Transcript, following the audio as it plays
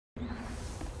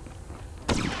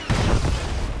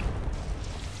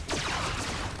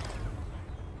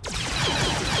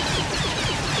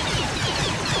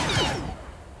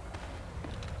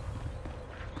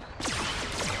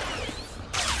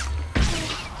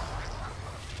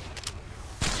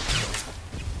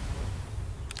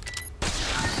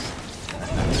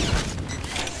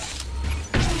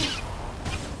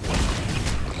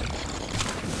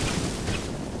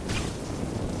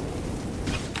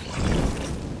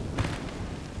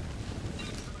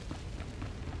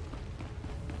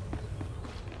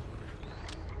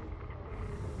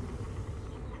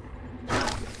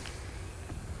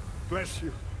bless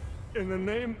you. In the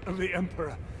name of the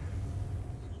Emperor.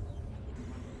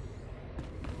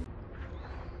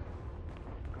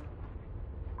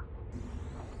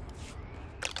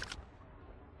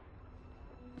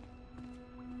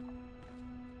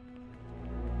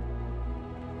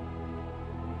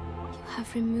 You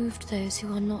have removed those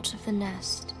who are not of the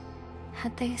nest.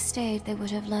 Had they stayed, they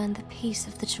would have learned the peace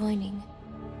of the joining.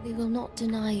 We will not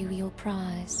deny you your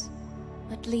prize.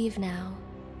 But leave now.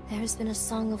 There has been a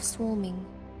song of swarming.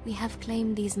 We have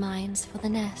claimed these mines for the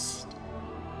nest.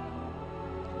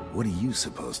 What are you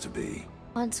supposed to be?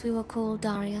 Once we were called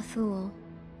Daria Thule.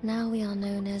 Now we are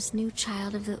known as New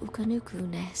Child of the Ukanuku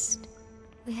Nest.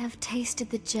 We have tasted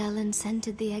the gel and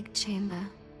scented the egg chamber.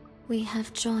 We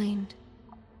have joined.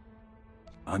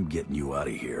 I'm getting you out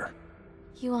of here.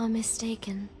 You are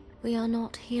mistaken. We are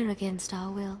not here against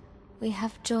our will. We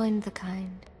have joined the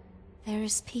kind. There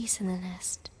is peace in the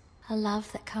nest, a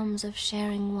love that comes of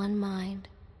sharing one mind.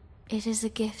 It is a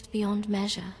gift beyond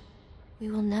measure. We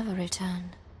will never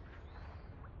return.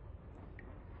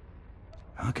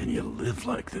 How can you live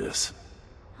like this?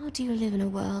 How do you live in a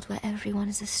world where everyone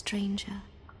is a stranger?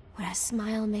 Where a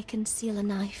smile may conceal a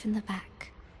knife in the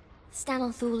back?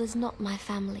 Stanithul is not my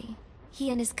family.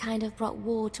 He and his kind have brought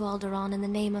war to Alderaan in the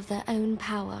name of their own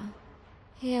power.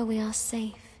 Here we are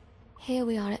safe. Here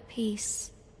we are at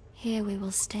peace. Here we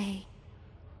will stay.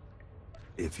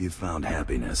 If you found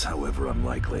happiness, however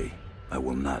unlikely, I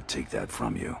will not take that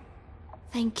from you.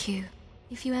 Thank you.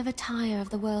 If you ever tire of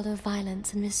the world of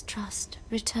violence and mistrust,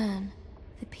 return.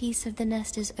 The peace of the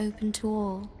nest is open to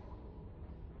all.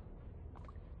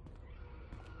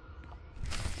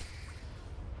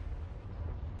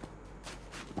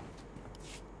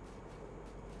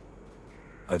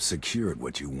 I've secured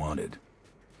what you wanted.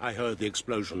 I heard the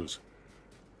explosions.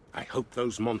 I hope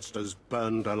those monsters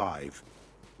burned alive.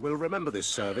 We'll remember this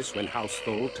service when House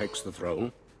Thule takes the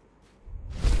throne.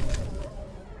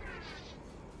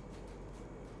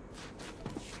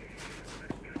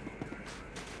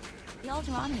 The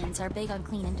Alderaanians are big on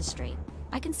clean industry.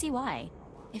 I can see why.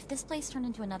 If this place turned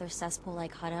into another cesspool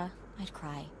like Hutta, I'd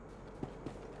cry.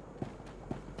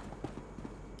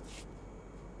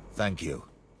 Thank you.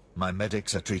 My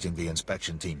medics are treating the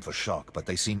inspection team for shock, but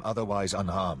they seem otherwise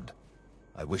unharmed.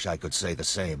 I wish I could say the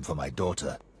same for my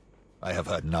daughter. I have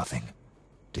heard nothing.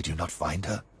 Did you not find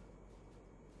her?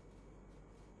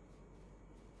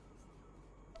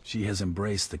 She has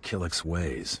embraced the Killik's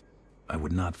ways. I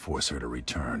would not force her to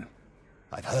return.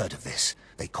 I've heard of this.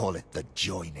 They call it the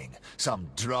joining. Some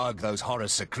drug those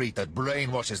horrors secrete that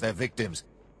brainwashes their victims.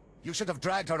 You should have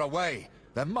dragged her away.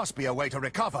 There must be a way to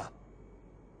recover.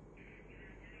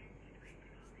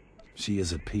 She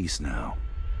is at peace now.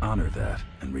 Honor that,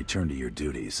 and return to your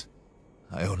duties.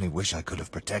 I only wish I could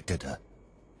have protected her.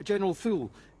 General Thule,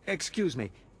 excuse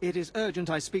me. It is urgent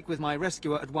I speak with my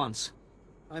rescuer at once.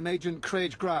 I'm Agent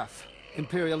Craig Graff,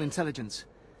 Imperial Intelligence.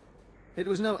 It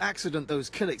was no accident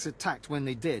those Killiks attacked when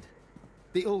they did.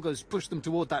 The Ulgos pushed them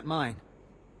toward that mine.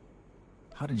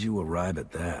 How did you arrive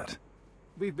at that?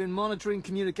 We've been monitoring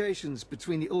communications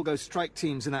between the Ulgo strike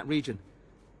teams in that region.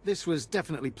 This was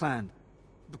definitely planned.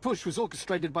 The push was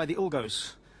orchestrated by the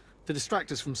Ulgos to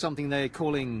distract us from something they're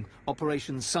calling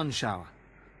Operation Sunshower.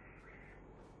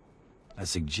 I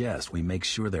suggest we make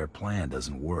sure their plan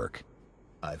doesn't work.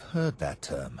 I've heard that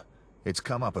term. It's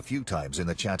come up a few times in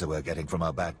the chatter we're getting from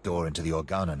our back door into the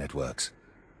Organa networks.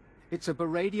 It's a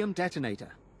baradium detonator,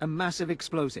 a massive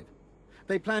explosive.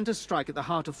 They plan to strike at the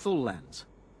heart of Thule lands.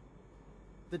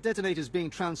 The detonator's being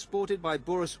transported by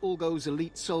Boris Ulgo's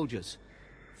elite soldiers,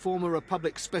 former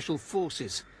Republic Special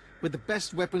Forces, with the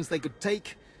best weapons they could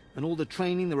take and all the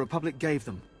training the Republic gave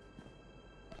them.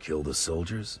 Kill the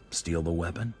soldiers? Steal the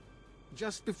weapon?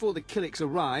 Just before the Killiks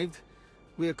arrived,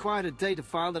 we acquired a data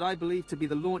file that I believe to be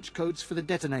the launch codes for the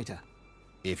detonator.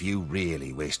 If you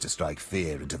really wish to strike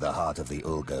fear into the heart of the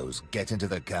Ulgos, get into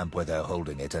the camp where they're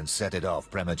holding it and set it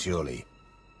off prematurely.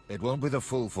 It won't be the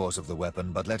full force of the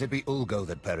weapon, but let it be Ulgo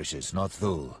that perishes, not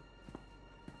Thule.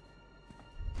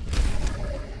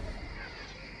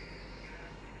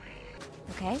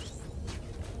 Okay?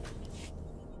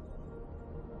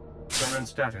 Current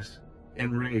status: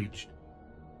 enraged.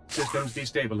 Systems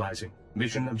destabilizing.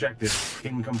 Mission objective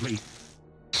incomplete.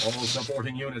 All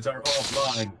supporting units are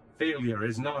offline. Failure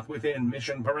is not within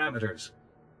mission parameters.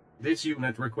 This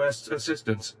unit requests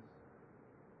assistance.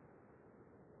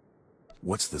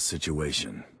 What's the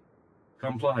situation?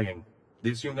 Complying.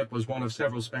 This unit was one of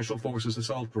several Special Forces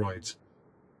assault droids.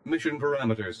 Mission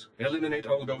parameters: eliminate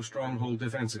Ulgo stronghold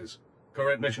defenses.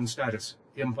 Current mission status: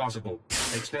 impossible.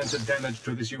 Extensive damage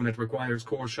to this unit requires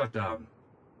core shutdown.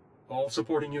 All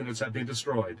supporting units have been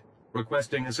destroyed.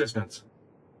 Requesting assistance.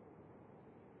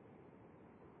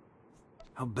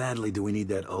 How badly do we need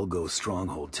that Ulgo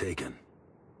stronghold taken?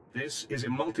 This is a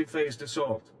multi-phased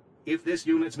assault. If this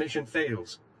unit's mission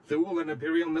fails, Thule and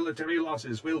Imperial military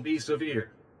losses will be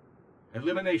severe.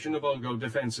 Elimination of Ulgo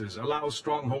defenses allows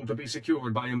Stronghold to be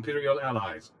secured by Imperial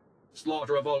allies.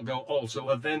 Slaughter of Ulgo also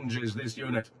avenges this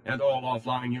unit and all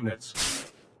offline units.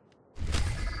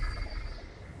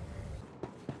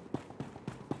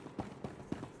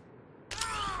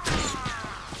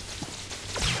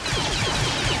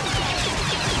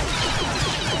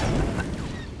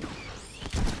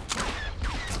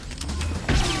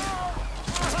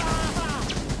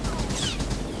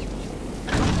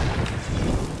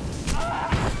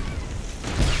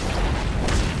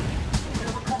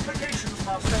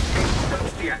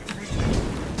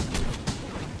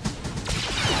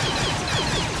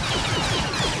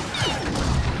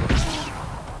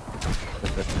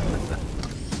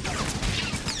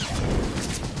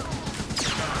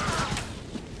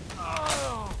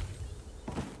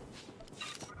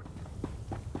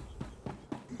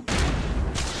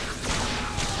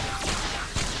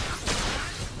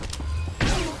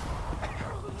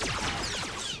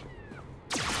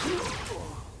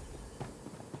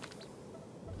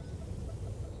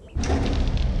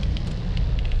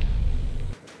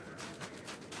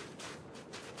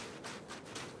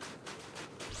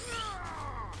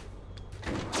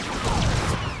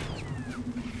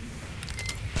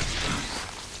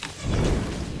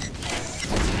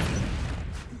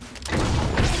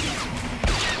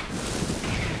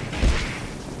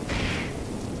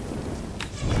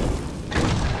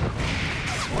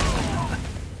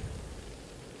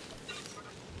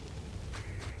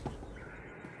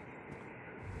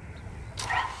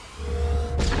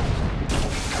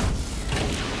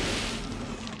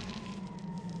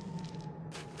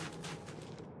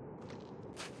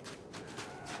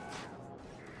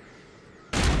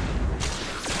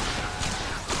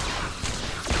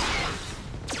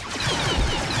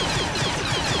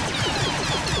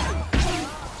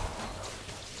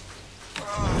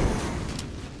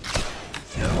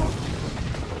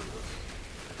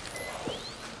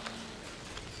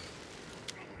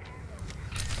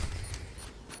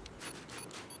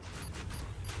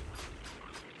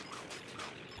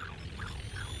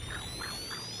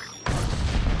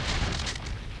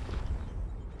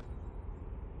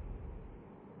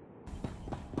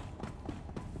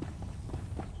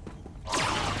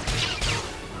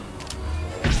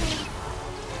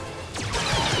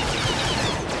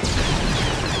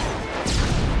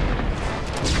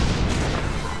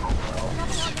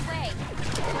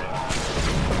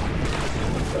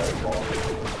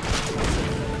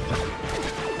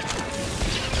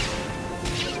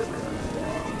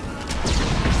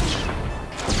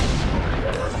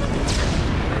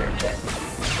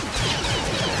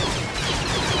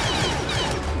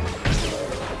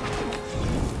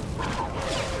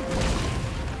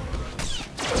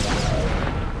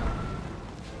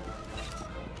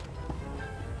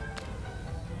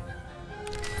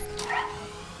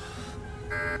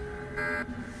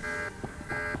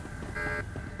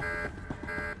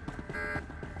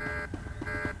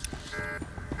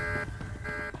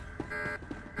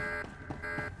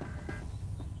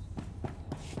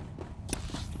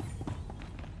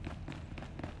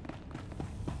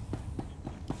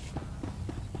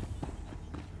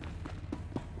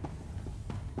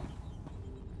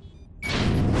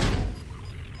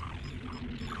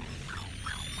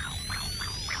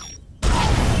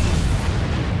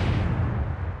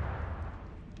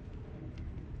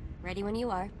 Ready when you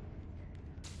are.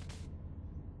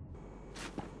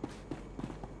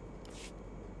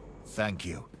 Thank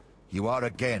you. You are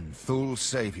again Thule's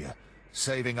savior,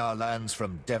 saving our lands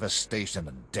from devastation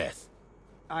and death.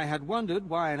 I had wondered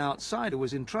why an outsider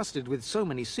was entrusted with so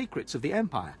many secrets of the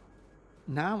Empire.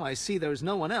 Now I see there is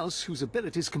no one else whose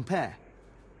abilities compare.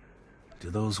 Do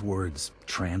those words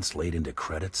translate into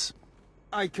credits?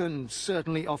 I can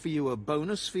certainly offer you a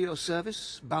bonus for your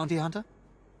service, Bounty Hunter.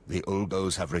 The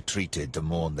Ulgos have retreated to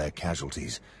mourn their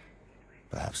casualties.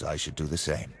 Perhaps I should do the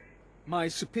same. My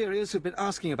superiors have been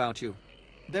asking about you.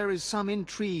 There is some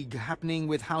intrigue happening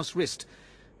with House Rist.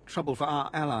 Trouble for our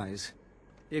allies.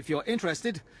 If you're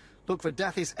interested, look for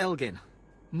Dathis Elgin.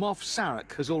 Moff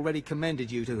Sarek has already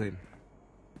commended you to him.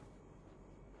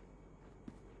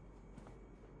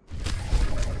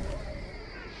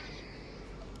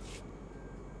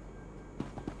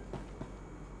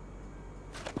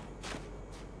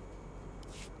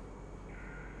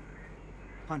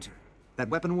 Hunter, that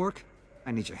weapon work?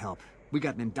 I need your help. We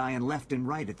got men dying left and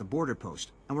right at the border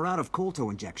post, and we're out of Kolto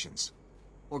injections.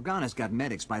 Organa's got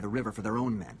medics by the river for their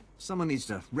own men. Someone needs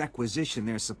to requisition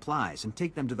their supplies and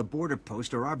take them to the border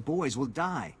post or our boys will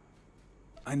die.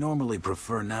 I normally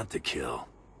prefer not to kill,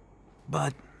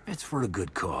 but it's for a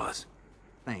good cause.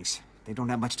 Thanks. They don't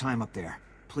have much time up there.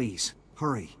 Please,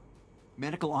 hurry.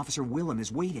 Medical Officer Willem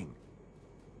is waiting.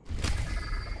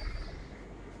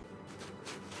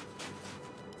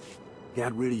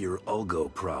 Got rid of your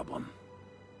Ulgo problem.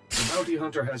 The bounty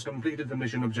hunter has completed the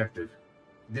mission objective.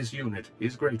 This unit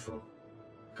is grateful.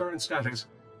 Current status,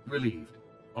 relieved.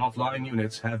 Offline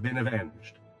units have been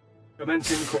avenged.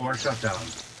 Commencing core shutdown.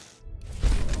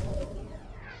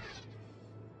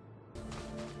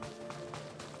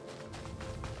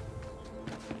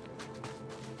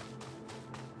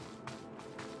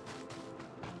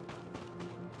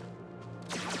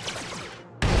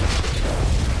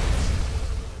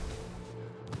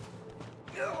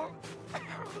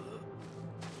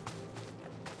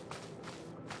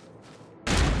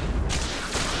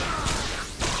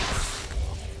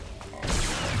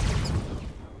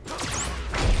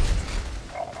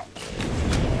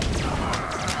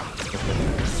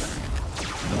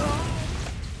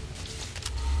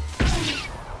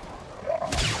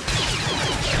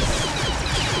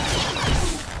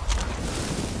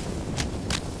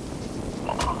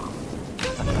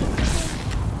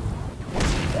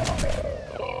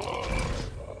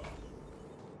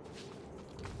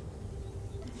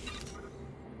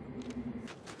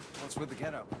 With the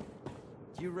getup.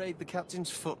 Do you raid the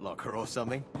captain's footlocker or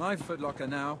something? My footlocker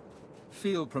now.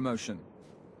 Field promotion.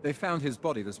 They found his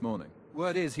body this morning.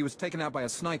 Word is he was taken out by a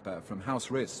sniper from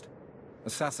House Rist.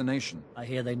 Assassination. I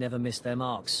hear they never missed their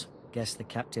marks. Guess the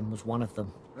captain was one of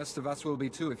them. Rest of us will be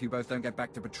too if you both don't get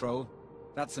back to patrol.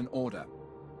 That's an order.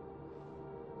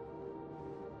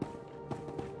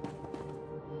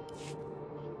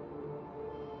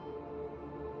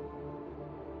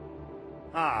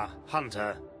 Ah,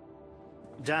 Hunter.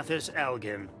 Dathis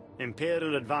Elgin,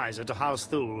 Imperial Advisor to House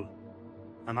Thule.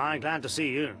 Am I glad to see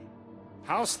you?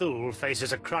 House Thule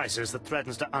faces a crisis that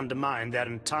threatens to undermine their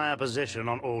entire position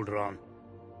on Alderaan.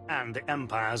 And the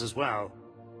Empire's as well.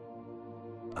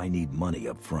 I need money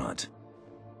up front.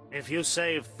 If you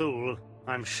save Thule,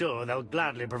 I'm sure they'll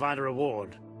gladly provide a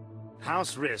reward.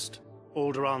 House Rist,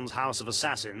 Alderaan's House of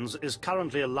Assassins, is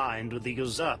currently aligned with the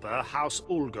usurper House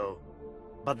Ulgo.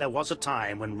 But there was a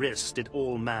time when Rist did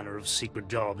all manner of secret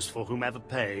jobs for whomever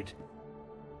paid.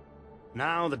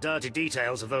 Now the dirty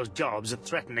details of those jobs are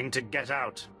threatening to get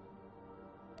out.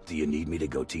 Do you need me to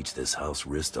go teach this House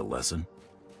Rist a lesson?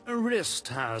 Rist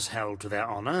has held to their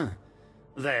honor.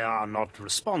 They are not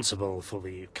responsible for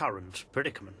the current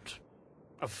predicament.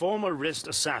 A former Rist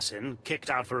assassin,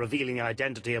 kicked out for revealing the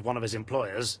identity of one of his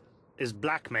employers, is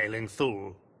blackmailing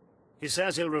Thule. He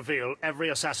says he'll reveal every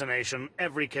assassination,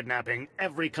 every kidnapping,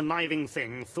 every conniving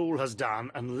thing Thule has done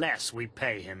unless we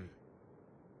pay him.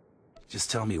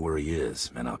 Just tell me where he is,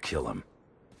 and I'll kill him.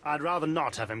 I'd rather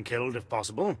not have him killed, if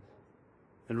possible.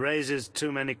 It raises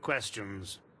too many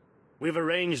questions. We've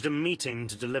arranged a meeting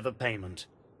to deliver payment.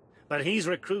 But he's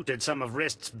recruited some of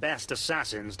Rist's best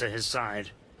assassins to his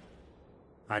side.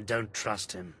 I don't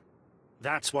trust him.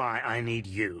 That's why I need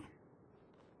you.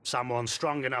 Someone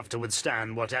strong enough to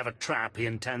withstand whatever trap he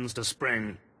intends to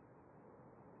spring.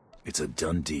 It's a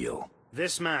done deal.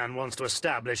 This man wants to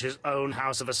establish his own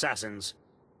House of Assassins.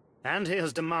 And he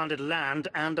has demanded land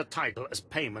and a title as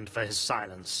payment for his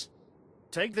silence.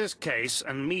 Take this case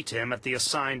and meet him at the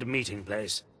assigned meeting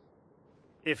place.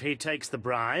 If he takes the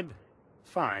bribe,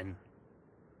 fine.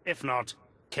 If not,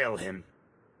 kill him.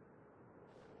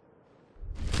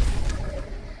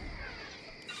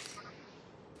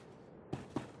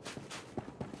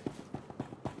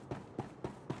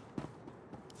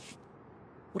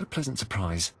 What a pleasant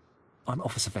surprise. I'm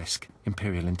Officer Vesk,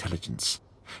 Imperial Intelligence.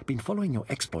 Been following your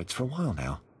exploits for a while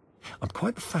now. I'm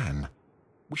quite a fan.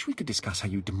 Wish we could discuss how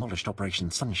you demolished Operation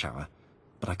Sunshower,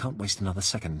 but I can't waste another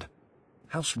second.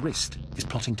 House Rist is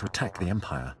plotting to attack the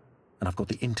Empire, and I've got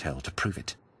the intel to prove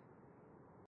it.